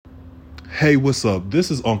Hey, what's up? This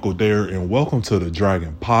is Uncle Dare, and welcome to the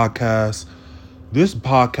Draggin podcast. This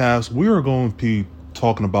podcast, we are going to be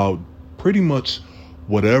talking about pretty much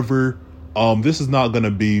whatever. This is not going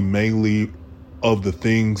to be mainly of the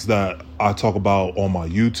things that I talk about on my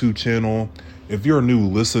YouTube channel. If you're a new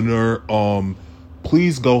listener,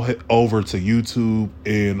 please go over to YouTube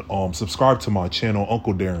and subscribe to my channel,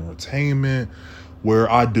 Uncle Dare Entertainment, where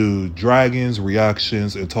I do dragons,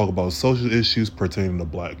 reactions, and talk about social issues pertaining to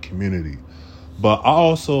Black community. But I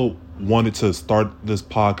also wanted to start this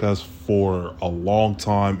podcast for a long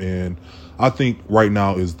time, and I think right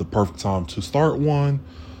now is the perfect time to start one.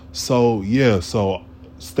 So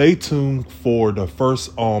stay tuned for the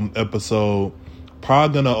first episode.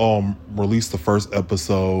 Probably gonna release the first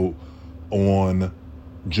episode on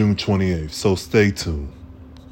June 28th. So stay tuned.